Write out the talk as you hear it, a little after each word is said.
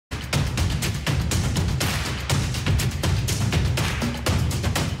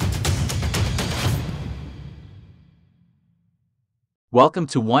Welcome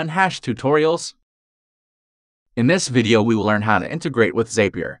to OneHash Tutorials. In this video, we will learn how to integrate with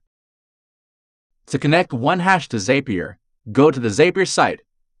Zapier. To connect OneHash to Zapier, go to the Zapier site,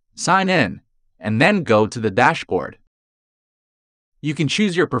 sign in, and then go to the dashboard. You can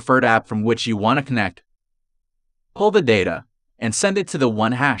choose your preferred app from which you want to connect. Pull the data and send it to the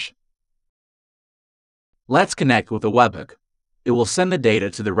OneHash. Let's connect with a webhook. It will send the data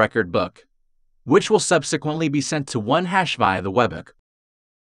to the record book, which will subsequently be sent to OneHash via the webhook.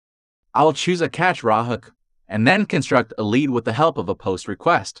 I'll choose a catch raw hook and then construct a lead with the help of a post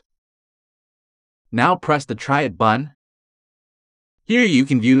request. Now press the Try It button. Here you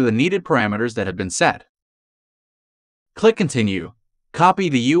can view the needed parameters that have been set. Click Continue, copy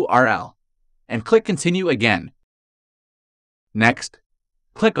the URL, and click Continue again. Next,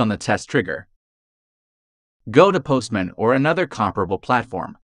 click on the test trigger. Go to Postman or another comparable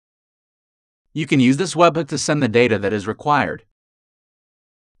platform. You can use this webhook to send the data that is required.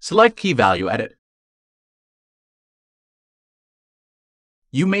 Select Key Value Edit.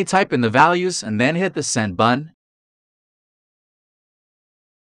 You may type in the values and then hit the Send button.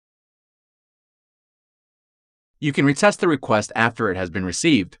 You can retest the request after it has been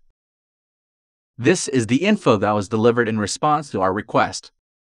received. This is the info that was delivered in response to our request.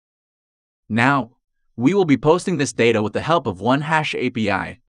 Now, we will be posting this data with the help of OneHash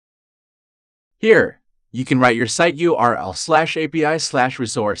API. Here, you can write your site URL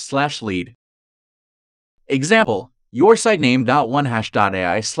 /API/resource/lead. Example, your site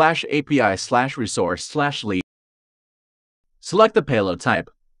name.onehash.ai/API/resource/lead. Select the payload type.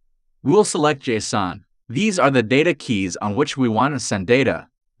 We will select JSON. These are the data keys on which we want to send data.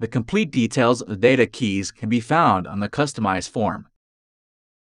 The complete details of the data keys can be found on the Customize form.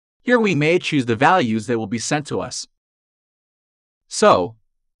 Here we may choose the values that will be sent to us. So,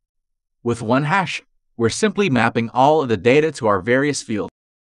 with OneHash, we're simply mapping all of the data to our various fields.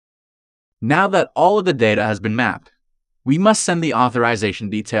 Now that all of the data has been mapped, we must send the authorization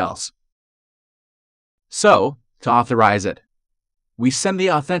details. So, to authorize it, we send the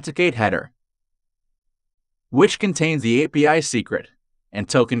Authenticate header, which contains the API secret and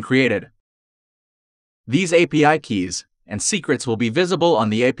token created. These API keys and secrets will be visible on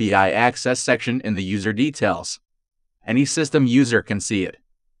the API access section in the user details. Any system user can see it.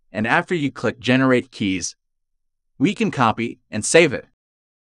 And after you click Generate Keys, we can copy and save it.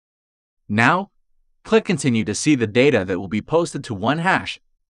 Now, click Continue to see the data that will be posted to OneHash.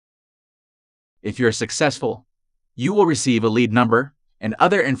 If you're successful, you will receive a lead number and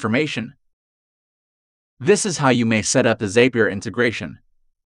other information. This is how you may set up the Zapier integration.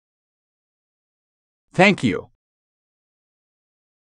 Thank you.